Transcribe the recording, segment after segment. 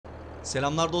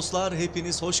Selamlar dostlar,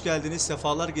 hepiniz hoş geldiniz,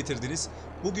 sefalar getirdiniz.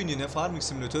 Bugün yine Farming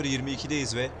Simulator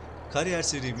 22'deyiz ve kariyer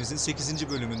serimizin 8.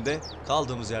 bölümünde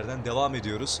kaldığımız yerden devam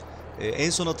ediyoruz. En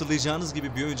son hatırlayacağınız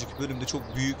gibi bir önceki bölümde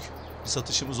çok büyük bir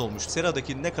satışımız olmuştu.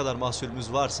 Seradaki ne kadar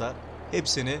mahsulümüz varsa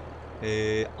hepsini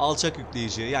alçak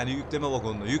yükleyiciye, yani yükleme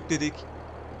vagonuna yükledik,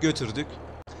 götürdük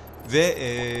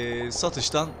ve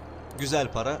satıştan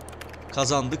güzel para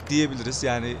kazandık diyebiliriz.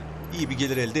 Yani iyi bir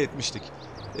gelir elde etmiştik.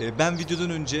 Ben videodan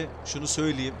önce şunu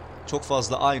söyleyeyim. Çok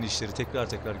fazla aynı işleri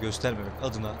tekrar göstermemek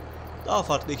adına, daha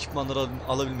farklı ekipmanları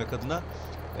alabilmek adına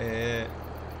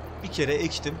bir kere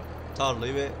ektim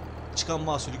tarlayı ve çıkan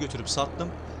mahsulü götürüp sattım.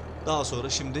 Daha sonra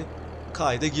şimdi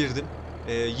kayda girdim.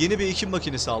 Yeni bir ekim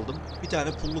makinesi aldım. Bir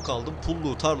tane pulluk aldım.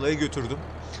 Pulluğu tarlaya götürdüm.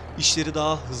 İşleri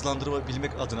daha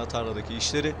hızlandırabilmek adına tarladaki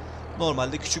işleri.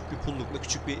 Normalde küçük bir pullukla,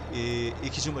 küçük bir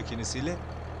ekici makinesiyle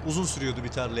uzun sürüyordu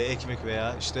bir tarlaya ekmek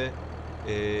veya işte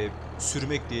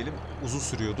sürmek diyelim, uzun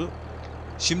sürüyordu.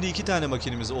 Şimdi iki tane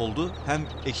makinemiz oldu. Hem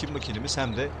ekim makinemiz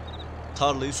hem de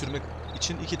tarlayı sürmek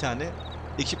için iki tane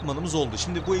ekipmanımız oldu.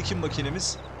 Şimdi bu ekim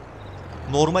makinemiz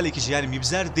normal ekici, yani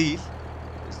mibzer değil.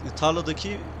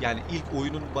 Tarladaki, yani ilk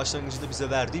oyunun başlangıcında bize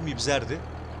verdiği mibzerdi.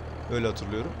 Öyle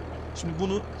hatırlıyorum. Şimdi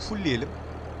bunu fullleyelim.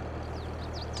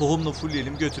 Tohumla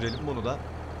fullleyelim, götürelim. Bunu da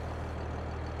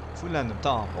fullendim.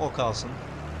 Tamam, o kalsın.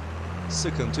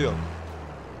 Sıkıntı yok.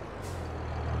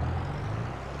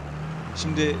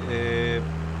 Şimdi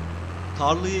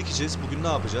tarlayı ekeceğiz. Bugün ne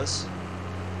yapacağız?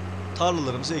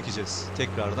 Tarlalarımızı ekeceğiz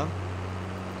tekrardan.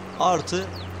 Artı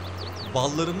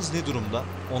ballarımız ne durumda?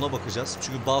 Ona bakacağız.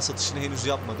 Çünkü bal satışını henüz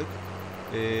yapmadık.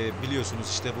 Biliyorsunuz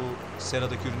işte bu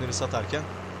seradaki ürünleri satarken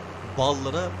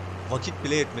ballara vakit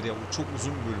bile yetmedi. Yani çok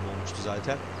uzun bir bölüm olmuştu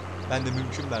zaten. Ben de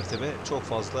mümkün mertebe çok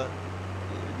fazla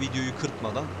videoyu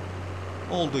kırpmadan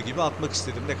olduğu gibi atmak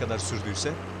istedim, ne kadar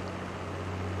sürdüyse.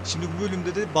 Şimdi bu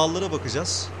bölümde de ballara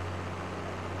bakacağız.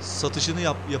 Satışını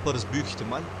yaparız büyük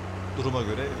ihtimal. Duruma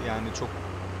göre, yani çok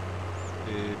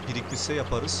birikmişse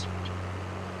yaparız.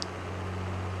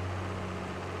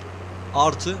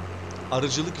 Artı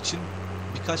arıcılık için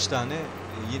birkaç tane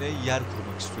yine yer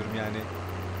kurmak istiyorum. Yani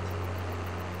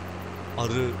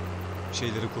arı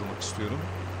şeyleri kurmak istiyorum.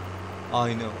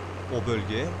 Aynı o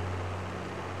bölgeye.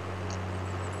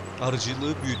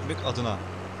 Arıcılığı büyütmek adına.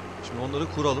 Şimdi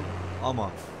onları kuralım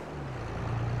ama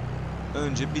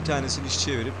önce bir tanesini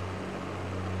işçiye verip,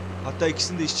 hatta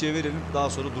ikisini de işçiye verelim, daha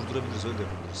sonra durdurabiliriz, öyle de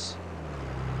yapabiliriz.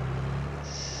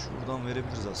 Şuradan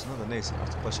verebiliriz aslında da neyse,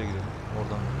 artık başa gidelim.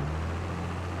 Oradan verelim.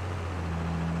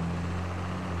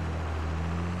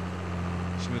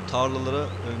 Şimdi tarlalara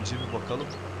önce bir bakalım.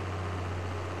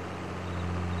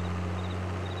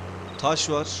 Taş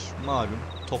var malum,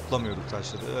 toplamıyorduk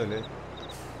taşları, öyle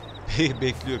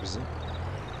bekliyor bizi.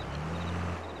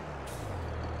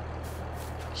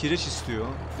 Kireç istiyor.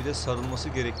 Bir de sarılması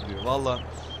gerekiyor. Vallahi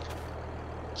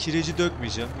kireci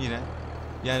dökmeyeceğim yine.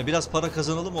 Yani biraz para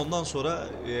kazanalım, ondan sonra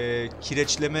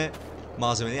kireçleme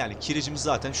malzemeleri, yani kirecimiz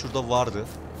zaten şurada vardı.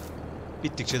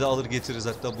 Bittikçe de alır getiririz.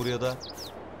 Hatta buraya da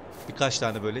birkaç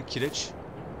tane böyle kireç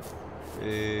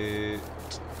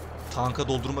tanka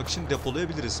doldurmak için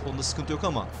depolayabiliriz. Onda sıkıntı yok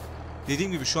ama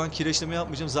dediğim gibi şu an kireçleme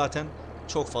yapmayacağım. Zaten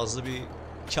çok fazla bir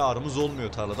karımız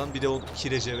olmuyor tarladan. Bir de o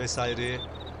kirece vesaireye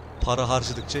para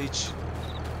harcadıkça hiç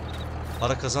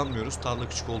para kazanmıyoruz. Tarla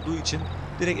küçük olduğu için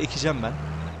direkt ekeceğim ben.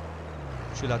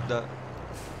 Şöyle hatta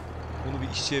bunu bir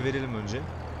işçiye verelim önce.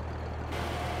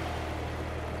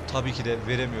 Tabii ki de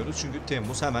veremiyoruz çünkü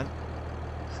Temmuz, hemen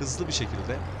hızlı bir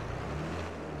şekilde.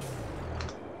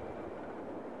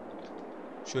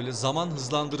 Şöyle zaman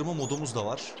hızlandırma modumuz da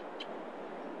var.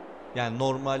 Yani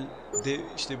normalde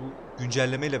işte bu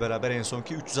güncelleme ile beraber en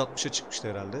sonki 360'a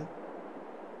çıkmıştı herhalde.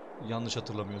 Yanlış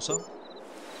hatırlamıyorsam.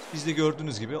 Biz de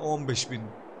gördüğünüz gibi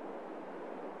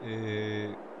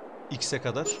 15.000 X'e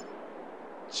kadar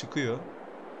çıkıyor.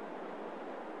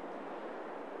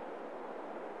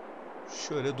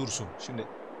 Şöyle dursun. Şimdi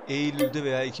Eylül'de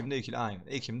veya Ekim'de ekiliyor. Aynen.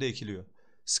 Ekim'de ekiliyor.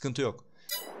 Sıkıntı yok.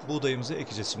 Buğdayımızı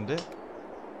ekeceğiz şimdi.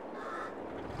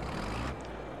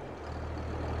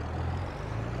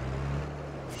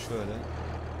 Şöyle.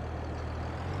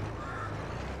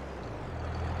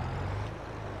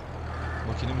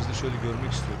 Makinemizi de şöyle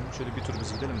görmek istiyorum. Şöyle bir tur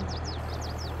biz gidelim mi?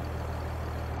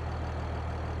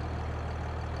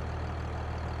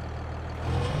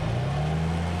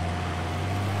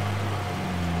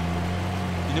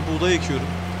 Yine buğday ekiyorum.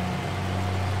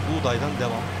 Buğdaydan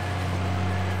devam.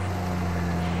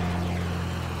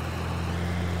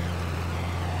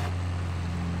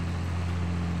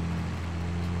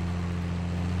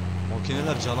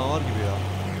 Makineler canavar gibi ya.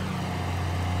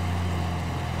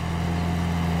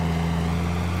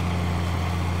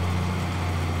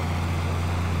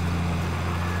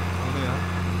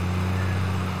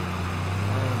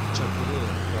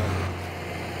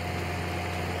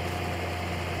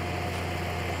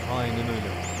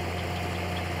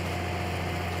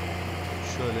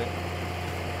 Şöyle.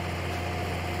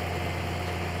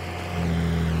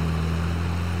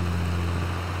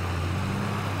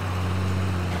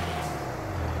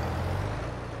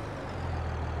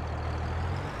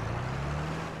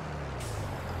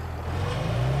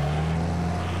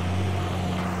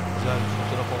 Güzel bir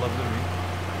fotoğraf alabilir miyim?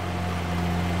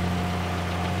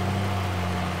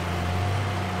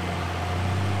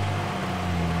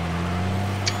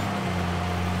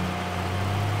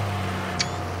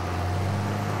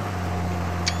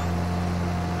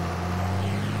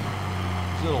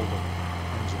 Güzel oldu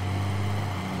bence.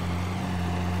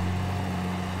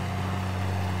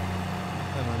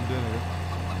 Hemen dönelim.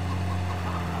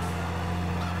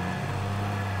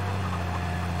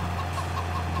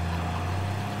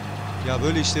 Ya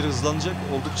böyle işleri hızlanacak,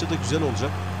 oldukça da güzel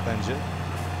olacak bence.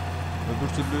 Öbür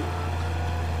türlü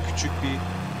küçük bir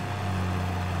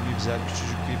güzel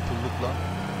küçücük bir pullukla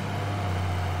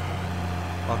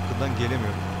hakkından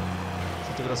gelemiyorum.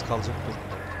 Şurada biraz kalacak, dur.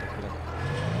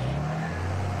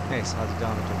 Neyse hadi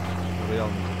devam edelim. Burayı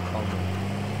almayalım.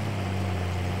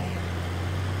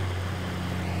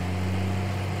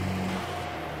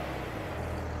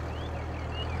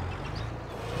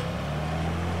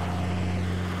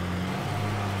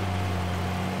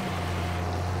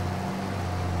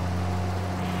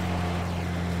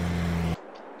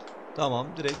 Tamam,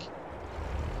 direkt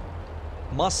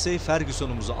Massey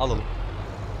Ferguson'umuzu alalım.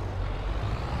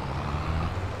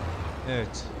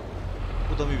 Evet.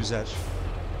 Bu da bir güzel.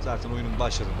 Zaten oyunun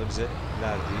başlarında bize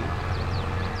verdiği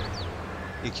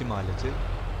ekim aleti.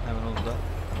 Hemen onu da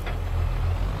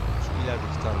şu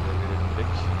ilerideki tarlaları verelim direkt.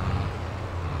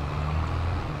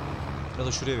 Ya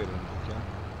da şuraya verelim direkt ya.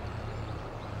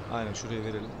 Aynen şuraya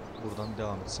verelim. Buradan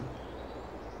devam etsin.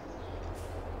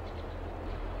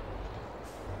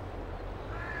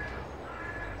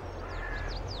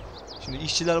 Şimdi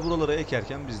işçiler buralara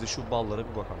ekerken biz de şu ballara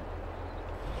bir bakalım.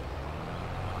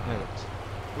 Evet.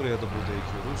 Buraya da burada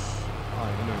ekiyoruz.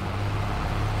 Aynen öyle.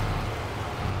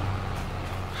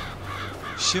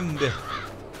 Şimdi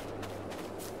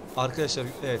arkadaşlar,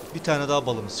 evet, bir tane daha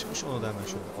balımız çıkmış. Onu da hemen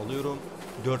şöyle alıyorum.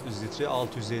 400 litre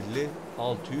 650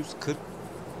 640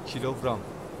 kilogram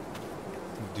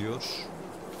diyor.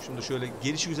 Şimdi şöyle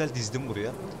gelişigüzel dizdim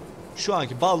buraya. Şu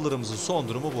anki ballarımızın son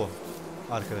durumu bu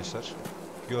arkadaşlar.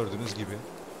 Gördüğünüz gibi.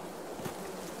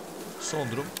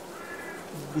 Son durum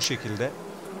bu şekilde.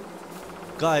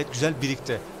 Gayet güzel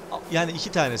birlikte. Yani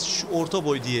iki tanesi şu orta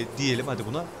boy diyelim hadi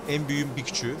buna. En büyüğün bir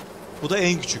küçüğü. Bu da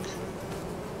en küçük.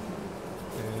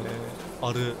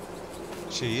 Arı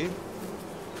şeyi.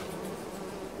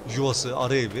 Yuvası,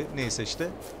 arı evi. Neyse işte.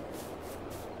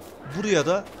 Buraya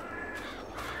da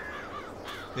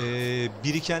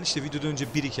biriken, işte videodan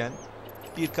önce biriken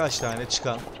birkaç tane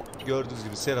çıkan, gördüğünüz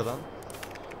gibi seradan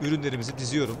ürünlerimizi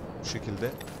diziyorum bu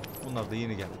şekilde. Bunlar da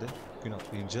yeni geldi gün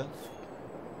atlayınca.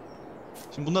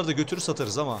 Şimdi bunları da götürür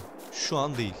satarız ama şu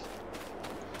an değil.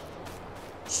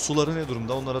 Suları ne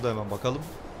durumda, onlara da hemen bakalım.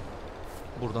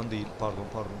 Buradan değil, pardon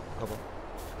kaba.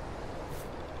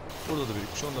 Burada da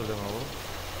birikmiş, onları da hemen alalım.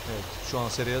 Evet, şu an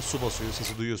seraya su basıyor,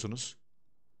 sesi duyuyorsunuz.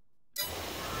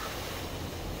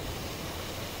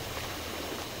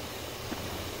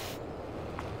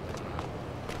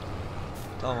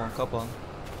 Tamam, kapan.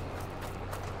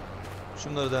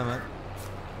 Şunları da hemen.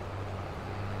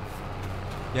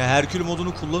 Ya Herkül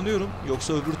modunu kullanıyorum.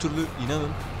 Yoksa öbür türlü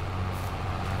inanın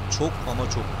çok ama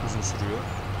çok uzun sürüyor.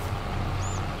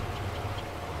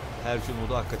 Herkül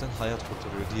modu hakikaten hayat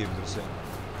kurtarıyor diyebiliriz yani.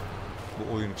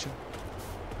 Bu oyun için.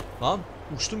 Lan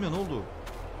uçtum ya, ne oldu?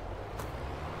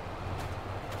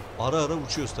 Ara ara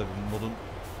uçuyoruz tabii. Modun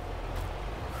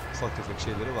ufak tefek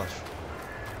şeyleri var.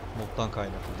 Moddan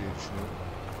kaynaklı diye düşünüyorum.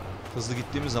 Hızlı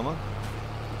gittiğimiz zaman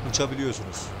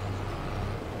uçabiliyorsunuz.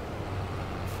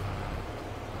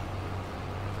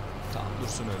 Tamam,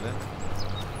 dursun öyle.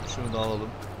 Şunu da alalım.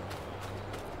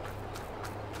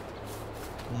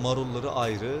 Marulları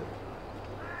ayrı.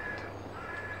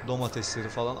 Domatesleri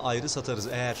falan ayrı satarız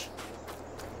eğer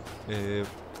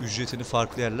ücretini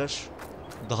farklı yerler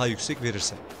daha yüksek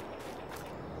verirse.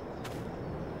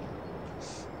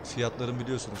 Fiyatların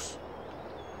biliyorsunuz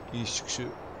iniş çıkışı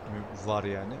var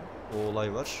yani. O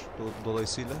olay var.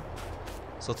 Dolayısıyla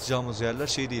satacağımız yerler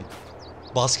şey değil.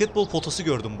 Basketbol potası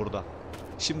gördüm burada.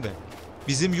 Şimdi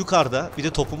bizim yukarıda bir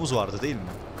de topumuz vardı değil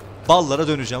mi? Ballara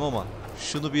döneceğim ama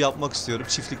şunu bir yapmak istiyorum.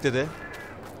 Çiftlikte de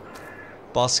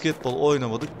basketbol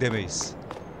oynamadık demeyiz.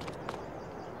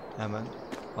 Hemen.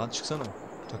 Lan çıksana.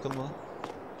 Takılma lan.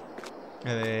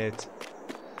 Evet.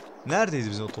 Neredeydi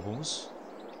bizim o topumuz?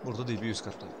 Burada değil, bir üst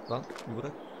katta. Lan bir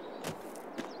bırak.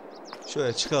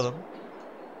 Şöyle çıkalım.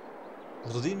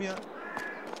 Burada değil mi ya?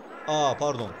 Aa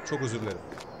pardon. Çok özür dilerim.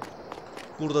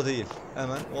 Burada değil.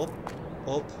 Hemen hop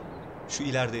hop. Şu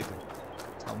ilerideydi.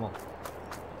 Tamam.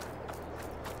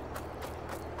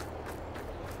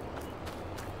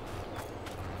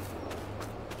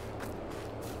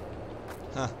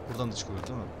 Heh, buradan da çıkıyor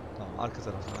değil mi? Tamam, arka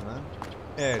taraftan hemen.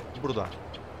 Evet, burada.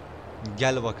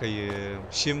 Gel bakayım.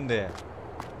 Şimdi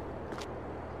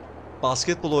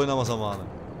basketbol oynama zamanı.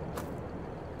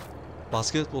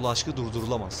 Basketbol aşkı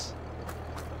durdurulamaz.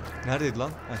 Neredeydi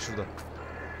lan? Heh, şurada.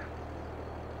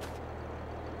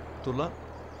 Dur lan.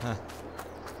 Heh.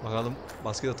 Bakalım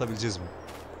basket atabileceğiz mi?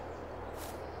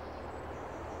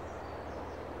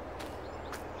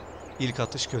 İlk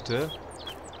atış kötü.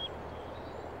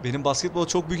 Benim basketbola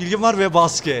çok büyük ilgim var ve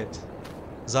basket.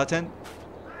 Zaten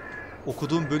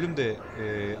okuduğum bölüm de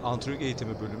antrenörlük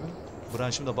eğitimi bölümü.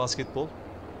 Branşım da basketbol.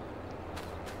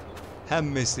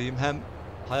 Hem mesleğim hem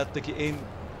hayattaki en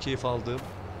keyif aldığım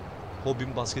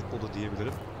hobim basketbolu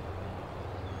diyebilirim.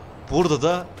 Burada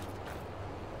da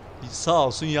sağ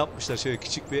olsun yapmışlar. Şöyle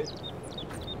küçük bir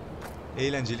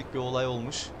eğlencelik bir olay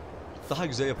olmuş. Daha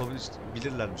güzel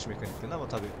yapabilirlermiş mekaniklerini ama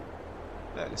tabii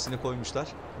böylesine koymuşlar.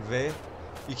 Ve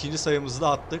ikinci sayımızı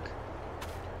da attık.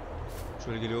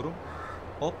 Şöyle geliyorum.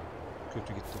 Hop.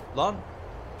 Kötü gitti. Lan.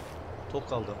 Top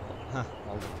kaldı.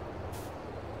 Heh, aldım.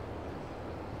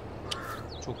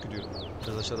 Çok gidiyor.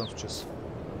 Biraz aşağıdan tutacağız.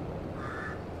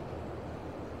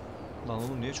 Lan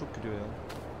oğlum niye çok gidiyor ya?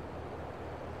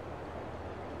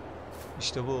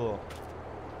 İşte bu.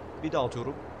 Bir daha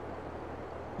atıyorum.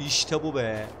 İşte bu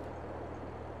be.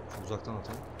 Çok uzaktan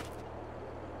atalım.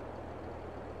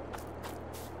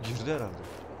 Girdi herhalde.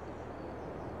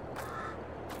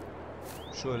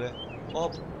 Şöyle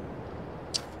hop.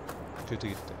 Kötü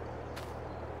gitti.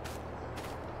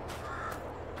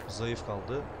 Zayıf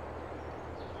kaldı.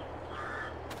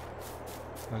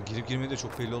 Yani girip girmediği de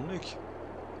çok belli olmuyor ki.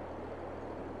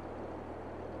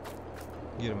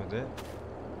 Girmedi.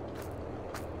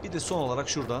 Bir de son olarak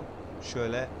şuradan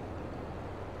şöyle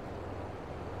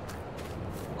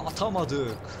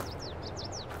atamadık.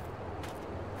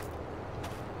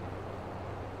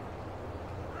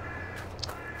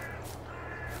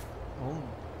 Oğlum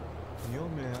niye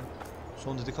olmuyor ya?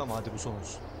 Son dedik ama hadi bu son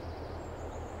olsun.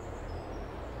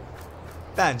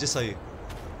 Bence sayı.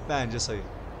 Bence sayı.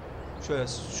 Şöyle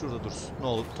şurada dursun. Ne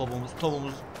olur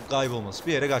topumuz kaybolmasın.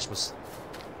 Bir yere kaçmasın.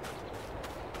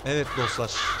 Evet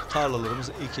dostlar. Tarlalarımız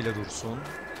ekile dursun.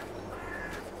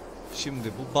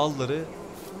 Şimdi bu balları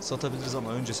satabiliriz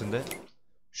ama öncesinde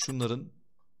şunların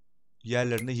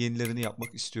yerlerine yenilerini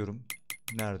yapmak istiyorum.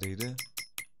 Neredeydi?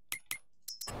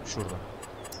 Şurada.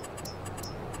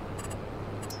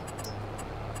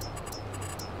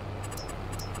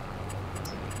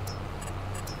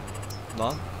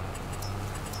 Lan.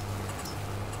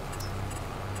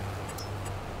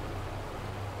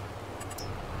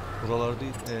 Buralar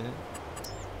değil.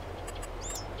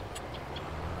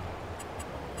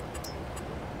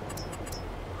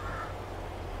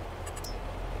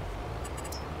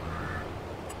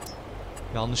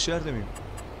 Yanlış yerde miyim?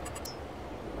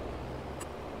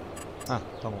 Heh,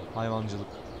 tamam. Hayvancılık.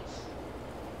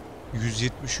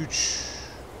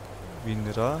 173.000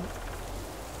 lira.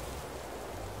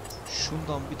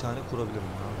 Şundan bir tane kurabilirim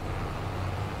ya.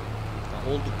 Yani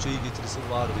oldukça iyi getirisi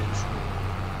var diye düşünüyorum.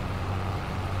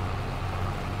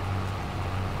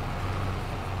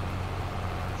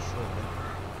 Şöyle.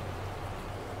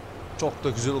 Çok da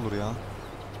güzel olur ya.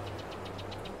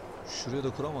 Şuraya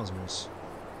da kuramaz mıyız?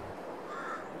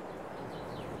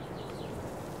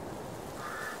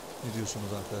 Ne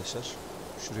diyorsunuz arkadaşlar?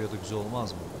 Şuraya da güzel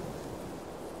olmaz mı?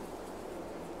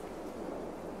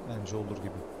 Bence olur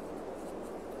gibi.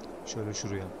 Şöyle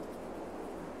şuraya.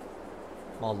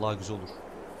 Vallahi güzel olur.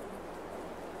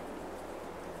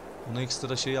 Buna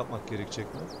ekstra şey yapmak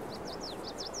gerekecek mi?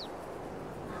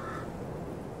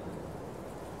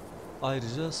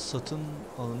 Ayrıca satın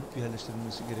alınıp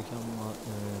yerleştirilmesi gereken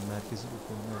merkezi bir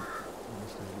konuma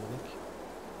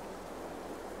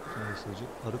yerleştirilecek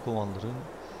arı kovanların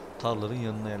tarlaların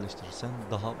yanına yerleştirirsen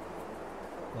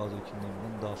bazı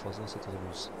ekinlerden daha fazla hasat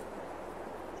alabilirsin.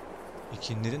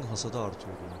 Ekinlerin hasadı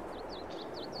artıyor diyor.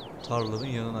 Tarlaların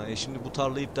yanına. Şimdi bu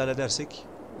tarlayı iptal edersek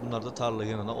bunlar da tarla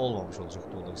yanına olmamış olacak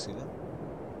dolayısıyla.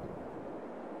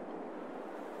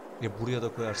 Ya buraya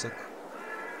da koyarsak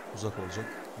uzak olacak.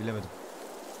 Bilemedim.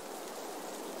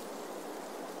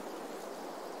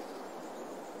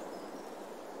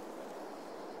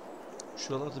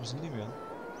 Şuralar da bizim değil mi ya?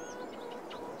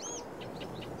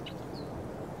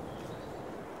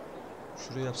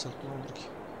 Şuraya yapsak ne olur ki?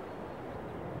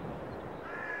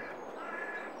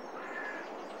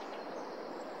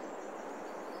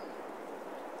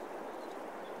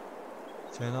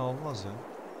 Fena olmaz ya.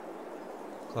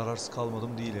 Kararsız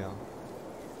kalmadım değil ya.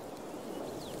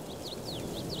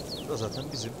 Bu da zaten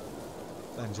bizim.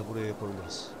 Bence buraya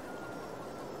yapabiliriz.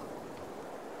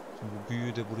 Şimdi bu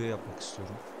büyüyü de buraya yapmak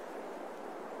istiyorum.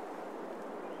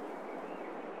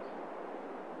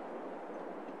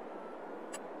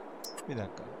 Bir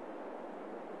dakika.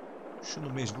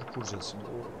 Şunu mecbur kuracağız şimdi.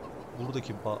 O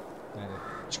buradaki yani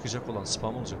çıkacak olan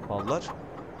spam olacak ballar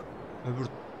öbür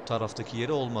taraftaki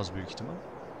yere olmaz büyük ihtimal.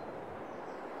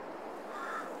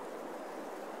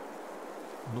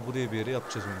 Bunu buraya bir yere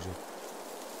yapacağız önce.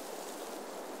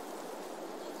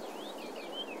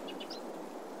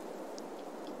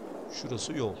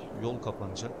 Şurası yol. Yol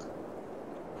kapanacak.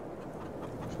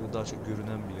 Şöyle daha çok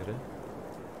görünen bir yere.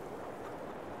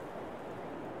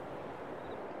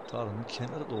 Tarlanın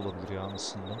kenarı da olabilir ya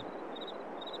aslında.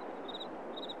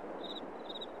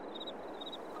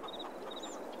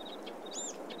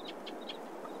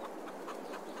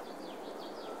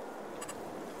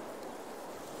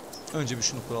 Önce bir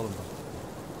şunu kuralım da.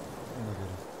 Ona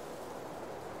göre.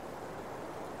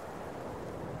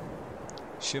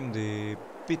 Şimdi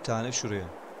bir tane şuraya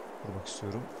kurmak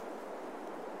istiyorum.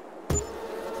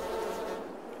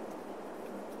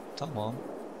 Tamam.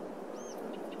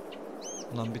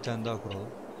 Bundan bir tane daha kuralım.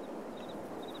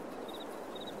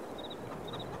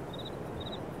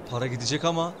 Para gidecek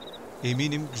ama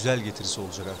eminim güzel getirisi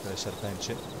olacak arkadaşlar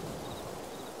bence.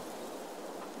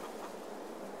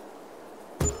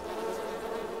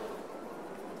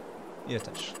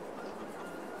 Yeter.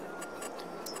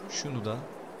 Şunu da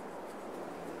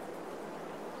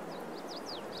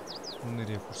bunu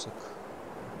nereye kursak?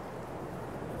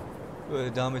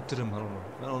 Böyle devam ettiririm ben onu.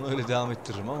 Ben onu öyle devam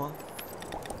ettiririm ama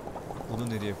bunu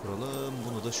nereye kuralım?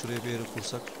 Bunu da şuraya bir yere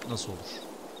kursak nasıl olur?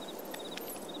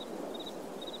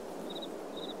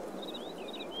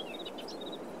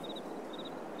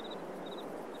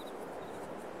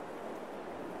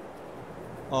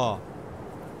 Aa.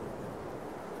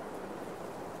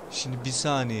 Şimdi bir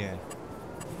saniye.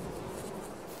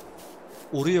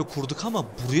 Oraya kurduk ama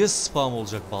buraya spam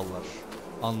olacak ballar.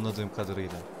 Anladığım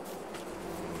kadarıyla.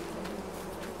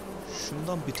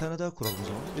 Şundan bir tane daha kuralım o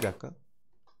zaman. Bir dakika.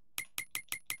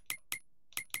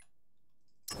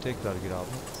 Tekrar gir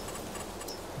abi.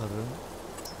 Arı.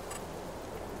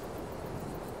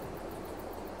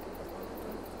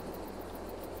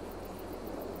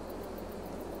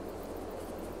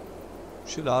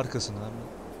 Şöyle arkasına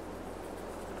hemen.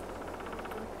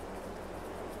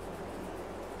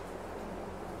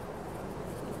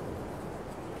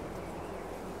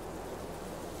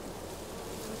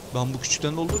 Ben bu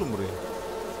küçükten doldururum burayı.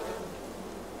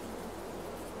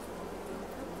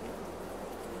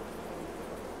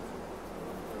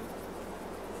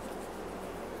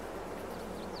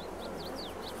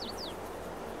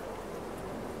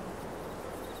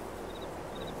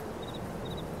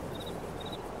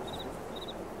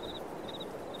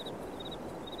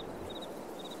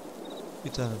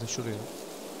 Bir tane de şuraya.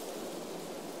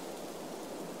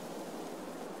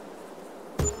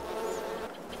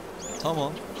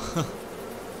 Tamam.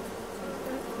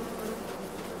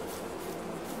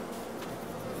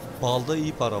 Balda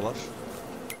iyi para var.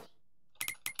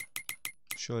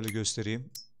 Şöyle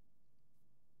göstereyim.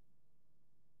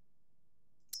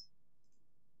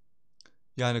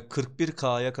 Yani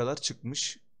 41K'ya kadar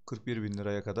çıkmış. 41.000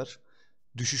 liraya kadar.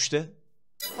 Düşüşte.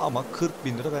 Ama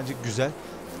 40.000 lira bence güzel.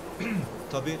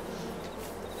 Tabi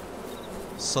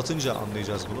satınca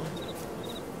anlayacağız bunu.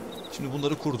 Şimdi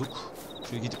bunları kurduk.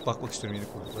 Şöyle gidip bakmak istiyorum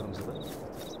yeni kurduklarımıza da.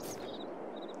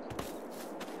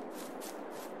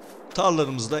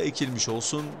 Tarlalarımız da ekilmiş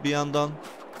olsun bir yandan.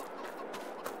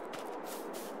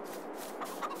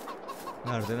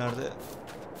 Nerede?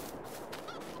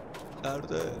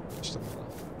 Nerede? İşte burada.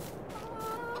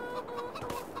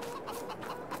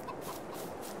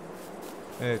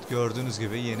 Evet, gördüğünüz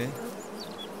gibi yeni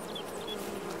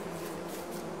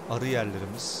arı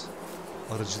yerlerimiz,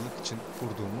 arıcılık için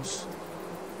kurduğumuz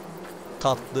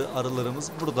tatlı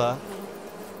arılarımız burada.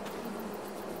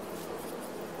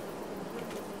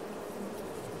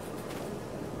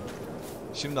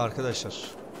 Şimdi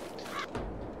arkadaşlar,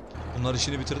 bunlar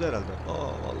işini bitirdi herhalde.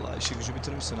 Vallahi işi gücü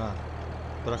bitirmişsin ha.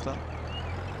 Bırak lan.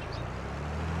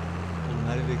 Oğlum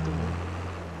her yere ektin mi?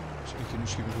 Hiç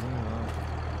ekilmiş gibi durmuyor ha.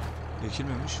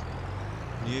 Ekilmemiş.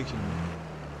 Niye ekilmiyor?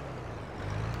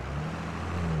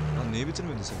 Lan niye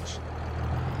bitirmedin sen işi?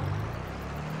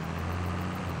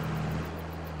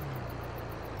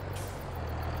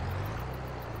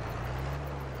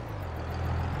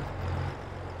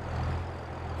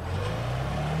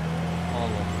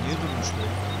 Allah, niye durmuş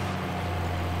bu?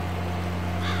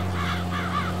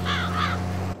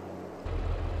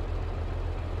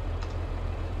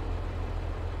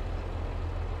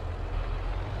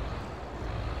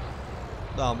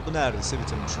 Tamam, bu neredeyse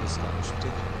bitirmiş. Şurası kalmış bir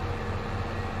tek.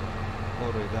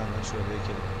 Orayı da hemen şöyle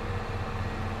ekelim.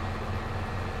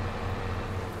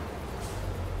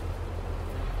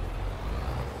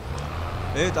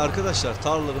 Evet arkadaşlar,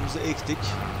 tarlalarımızı ektik.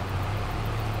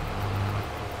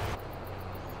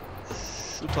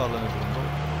 Şu tarla ne durumda?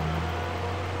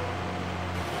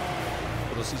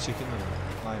 Burası hiç ekilmedi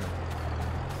mi? Aynen.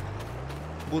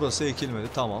 Burası ekilmedi,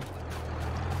 tamam.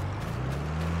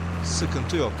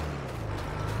 Sıkıntı yok.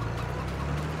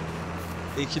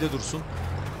 Ekile dursun.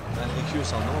 Ben ekiyor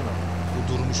sandım ama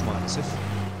bu durmuş maalesef.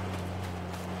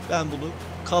 Ben bunu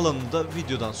kalanını da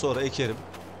videodan sonra ekerim.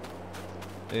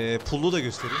 Pullu da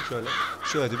göstereyim şöyle.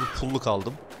 Şöyle de bir pulluk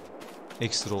aldım.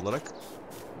 Ekstra olarak.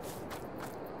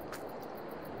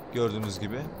 Gördüğünüz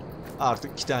gibi.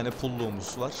 Artık 2 tane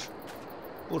pulluğumuz var.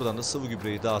 Buradan da sıvı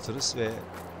gübreyi dağıtırız ve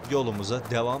yolumuza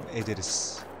devam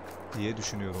ederiz diye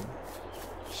düşünüyorum.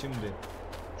 Şimdi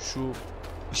şu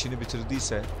işini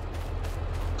bitirdiyse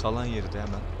kalan yeri de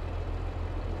hemen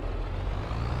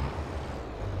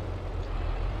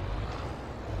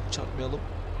çarpmayalım.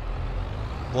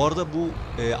 Bu arada bu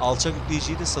alçak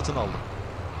yükleyiciyi de satın aldım.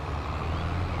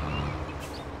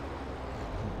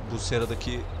 Bu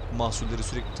seradaki mahsulleri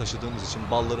sürekli taşıdığımız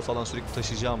için, balları falan sürekli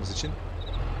taşıyacağımız için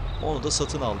onu da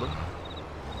satın aldım.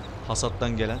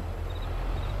 Hasattan gelen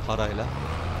parayla.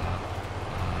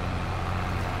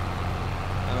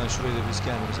 Hemen şurayı da biz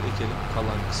kendimiz ekelim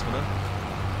kalan kısmına.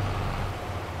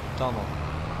 Tamam.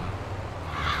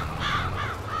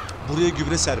 Buraya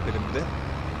gübre serpelim bir de.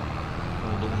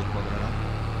 Onu da unutmadım hemen.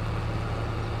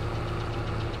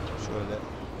 Şöyle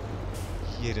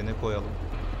yerine koyalım.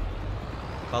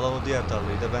 Kalan o diğer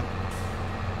tarlayı da ben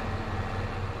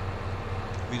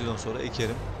videodan sonra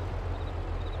ekerim.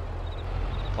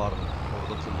 Pardon,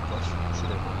 orada pulluk var.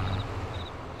 Şuraya koyalım.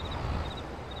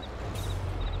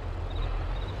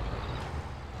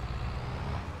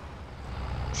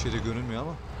 Bir şey de görünmüyor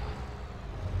ama.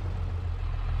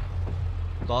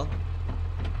 Lan.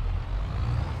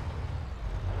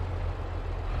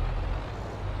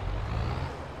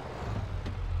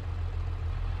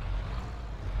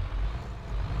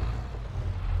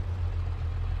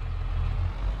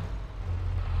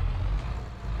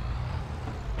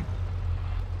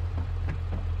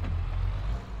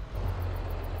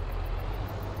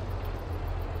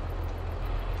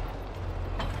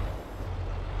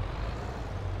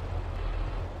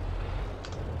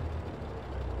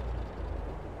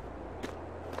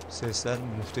 Sesler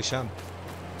muhteşem.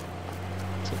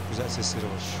 Çok güzel sesleri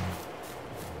var.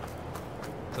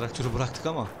 Traktörü bıraktık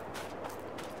ama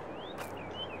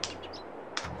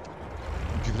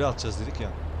gübre atacağız dedik ya.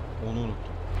 Onu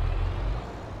unuttum.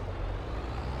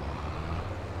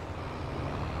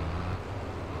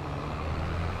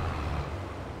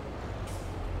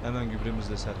 Hemen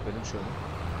gübremizle serpelim şöyle.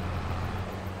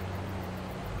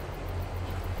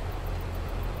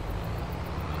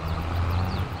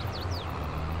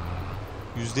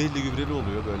 %50 gübreli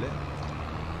oluyor böyle.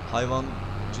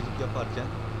 Hayvancılık yaparken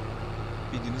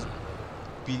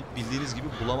bildiğiniz gibi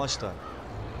bulamaç da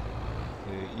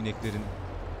ineklerin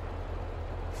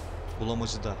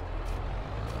bulamacı da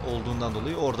olduğundan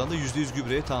dolayı oradan da %100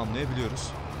 gübreye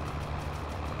tamamlayabiliyoruz.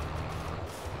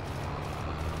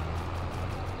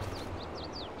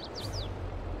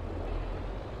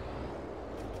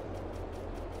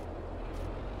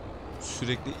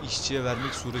 Sürekli işçiye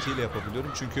vermek suretiyle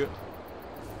yapabiliyorum çünkü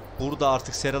burada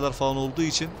artık seralar falan olduğu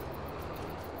için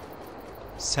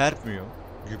serpmiyor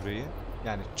gübreyi.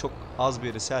 Yani çok az bir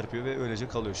yere serpiyor ve öylece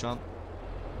kalıyor. Şu an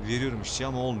veriyorum işçiye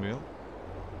ama olmuyor.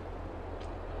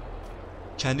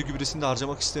 Kendi gübresini de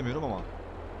harcamak istemiyorum ama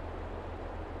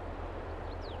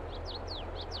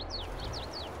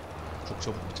çok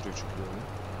çabuk bitiriyor çünkü böyle.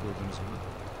 Gördüğünüz gibi.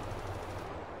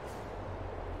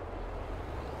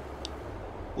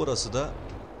 Burası da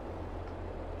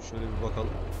şöyle bir bakalım.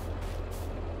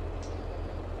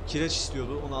 Kireç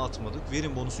istiyordu, onu atmadık.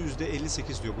 Verim bonusu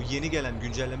 %58 diyor. Bu yeni gelen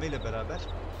güncelleme ile beraber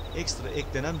ekstra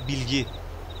eklenen bilgi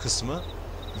kısmı.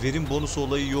 Verim bonusu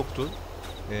olayı yoktu.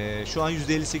 Şu an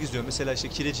 %58 diyor. Mesela işte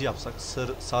kireci yapsak,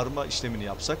 sarma işlemini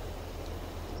yapsak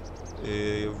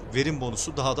verim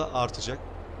bonusu daha da artacak.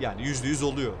 Yani %100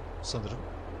 oluyor sanırım.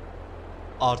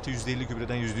 Artı %50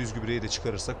 gübreden %100 gübreyi de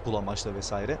çıkarırsak bulamaçla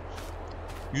vesaire.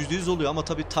 %100 oluyor ama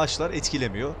tabii taşlar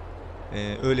etkilemiyor.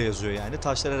 Öyle yazıyor yani.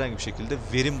 Taşlar herhangi bir şekilde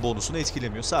verim bonusunu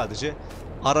etkilemiyor. Sadece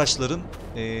araçların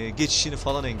geçişini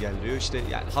falan engelliyor. İşte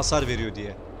yani hasar veriyor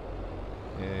diye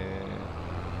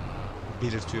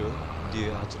belirtiyor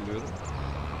diye hatırlıyorum.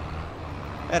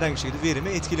 Herhangi bir şekilde verimi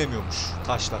etkilemiyormuş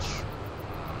taşlar.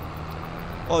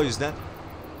 O yüzden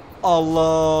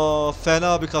Allah,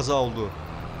 fena bir kaza oldu.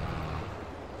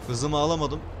 Hızımı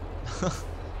alamadım.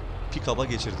 Pick-up'a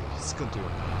geçirdik. Sıkıntı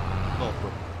yok. No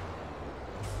problem.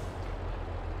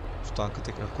 Şu tankı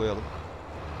tekrar koyalım.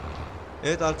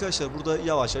 Evet arkadaşlar, burada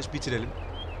yavaş yavaş bitirelim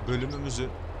bölümümüzü.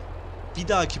 Bir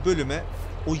dahaki bölüme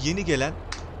o yeni gelen,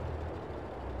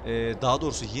 daha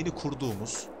doğrusu yeni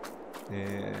kurduğumuz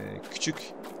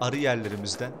küçük arı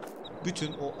yerlerimizden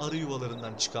bütün o arı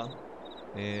yuvalarından çıkan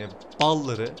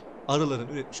balları, arıların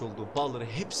üretmiş olduğu balları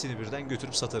hepsini birden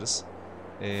götürüp satarız.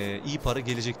 İyi para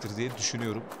gelecektir diye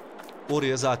düşünüyorum.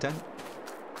 Oraya zaten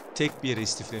tek bir yere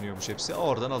istifleniyormuş hepsi.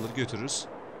 Oradan alır götürürüz.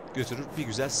 Götürür bir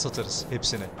güzel satarız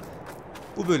hepsine.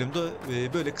 Bu bölümde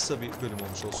böyle kısa bir bölüm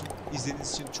olmuş olsun.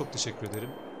 İzlediğiniz için çok teşekkür ederim.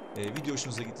 Video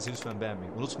hoşunuza gittiyse lütfen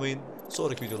beğenmeyi unutmayın.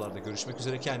 Sonraki videolarda görüşmek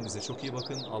üzere. Kendinize çok iyi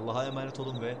bakın. Allah'a emanet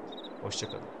olun ve hoşça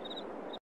kalın.